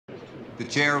The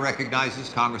chair recognizes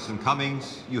Congressman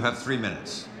Cummings. You have 3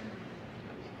 minutes.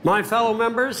 My fellow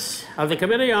members of the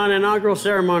Committee on Inaugural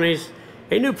Ceremonies,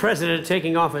 a new president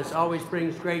taking office always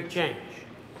brings great change.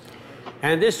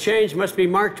 And this change must be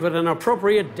marked with an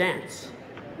appropriate dance.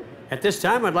 At this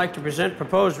time, I'd like to present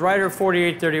proposed Rider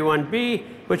 4831B,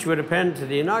 which would append to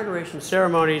the inauguration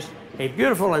ceremonies a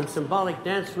beautiful and symbolic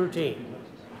dance routine.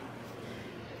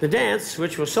 The dance,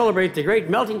 which will celebrate the great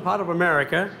melting pot of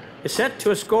America, is set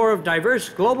to a score of diverse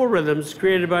global rhythms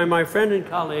created by my friend and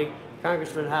colleague,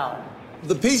 Congressman Howard.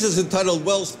 The piece is entitled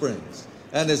Wellsprings,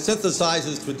 and it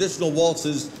synthesizes traditional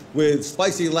waltzes with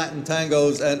spicy Latin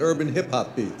tangos and urban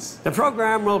hip-hop beats. The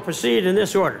program will proceed in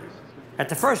this order. At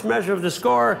the first measure of the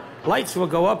score, lights will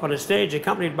go up on a stage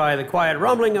accompanied by the quiet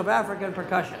rumbling of African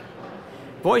percussion.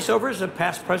 Voiceovers of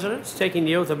past presidents taking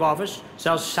the oath of office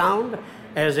shall sound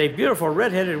as a beautiful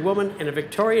red-headed woman in a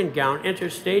Victorian gown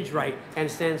enters stage right and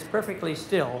stands perfectly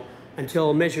still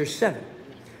until measure 7,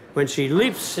 when she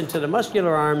leaps into the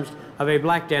muscular arms of a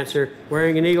black dancer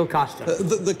wearing an eagle costume.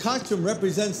 The costume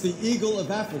represents the eagle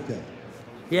of Africa.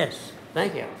 Yes,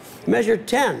 thank you. Measure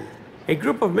 10, a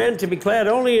group of men to be clad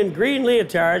only in green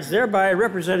leotards, thereby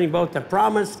representing both the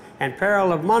promise and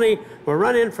peril of money, will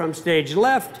run in from stage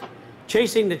left,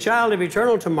 chasing the child of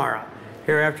eternal tomorrow,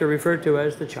 hereafter referred to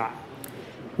as the child.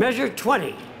 Measure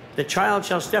 20, the child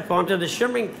shall step onto the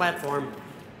shimmering platform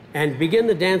and begin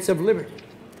the dance of liberty,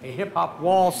 a hip-hop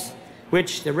waltz,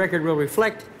 which the record will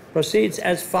reflect, proceeds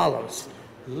as follows.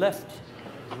 Left,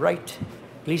 right,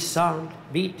 glissade,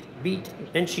 beat, beat,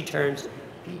 then she turns,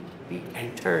 beat, beat,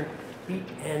 and turn, beat,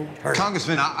 and turn.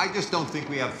 Congressman, I just don't think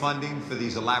we have funding for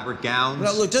these elaborate gowns.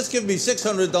 Now, look, just give me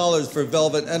 $600 for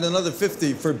velvet and another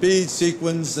 $50 for beads,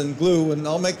 sequins, and glue, and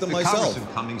I'll make them myself.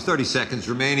 Congressman Cummings, 30 seconds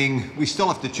remaining. We still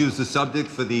have to choose the subject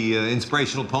for the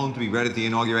inspirational poem to be read at the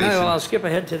inauguration. Well, I'll skip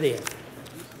ahead to the end.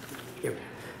 Here.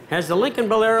 As the Lincoln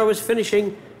Bolero is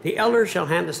finishing, the elder shall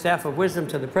hand the staff of wisdom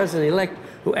to the president-elect,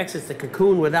 who exits the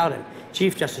cocoon without him.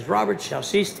 Chief Justice Roberts shall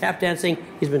cease tap dancing.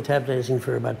 He's been tap dancing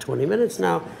for about 20 minutes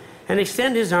now, and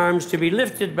extend his arms to be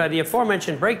lifted by the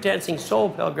aforementioned breakdancing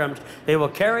soul pilgrims. They will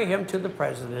carry him to the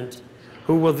president,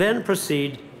 who will then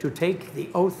proceed to take the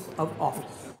oath of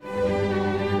office.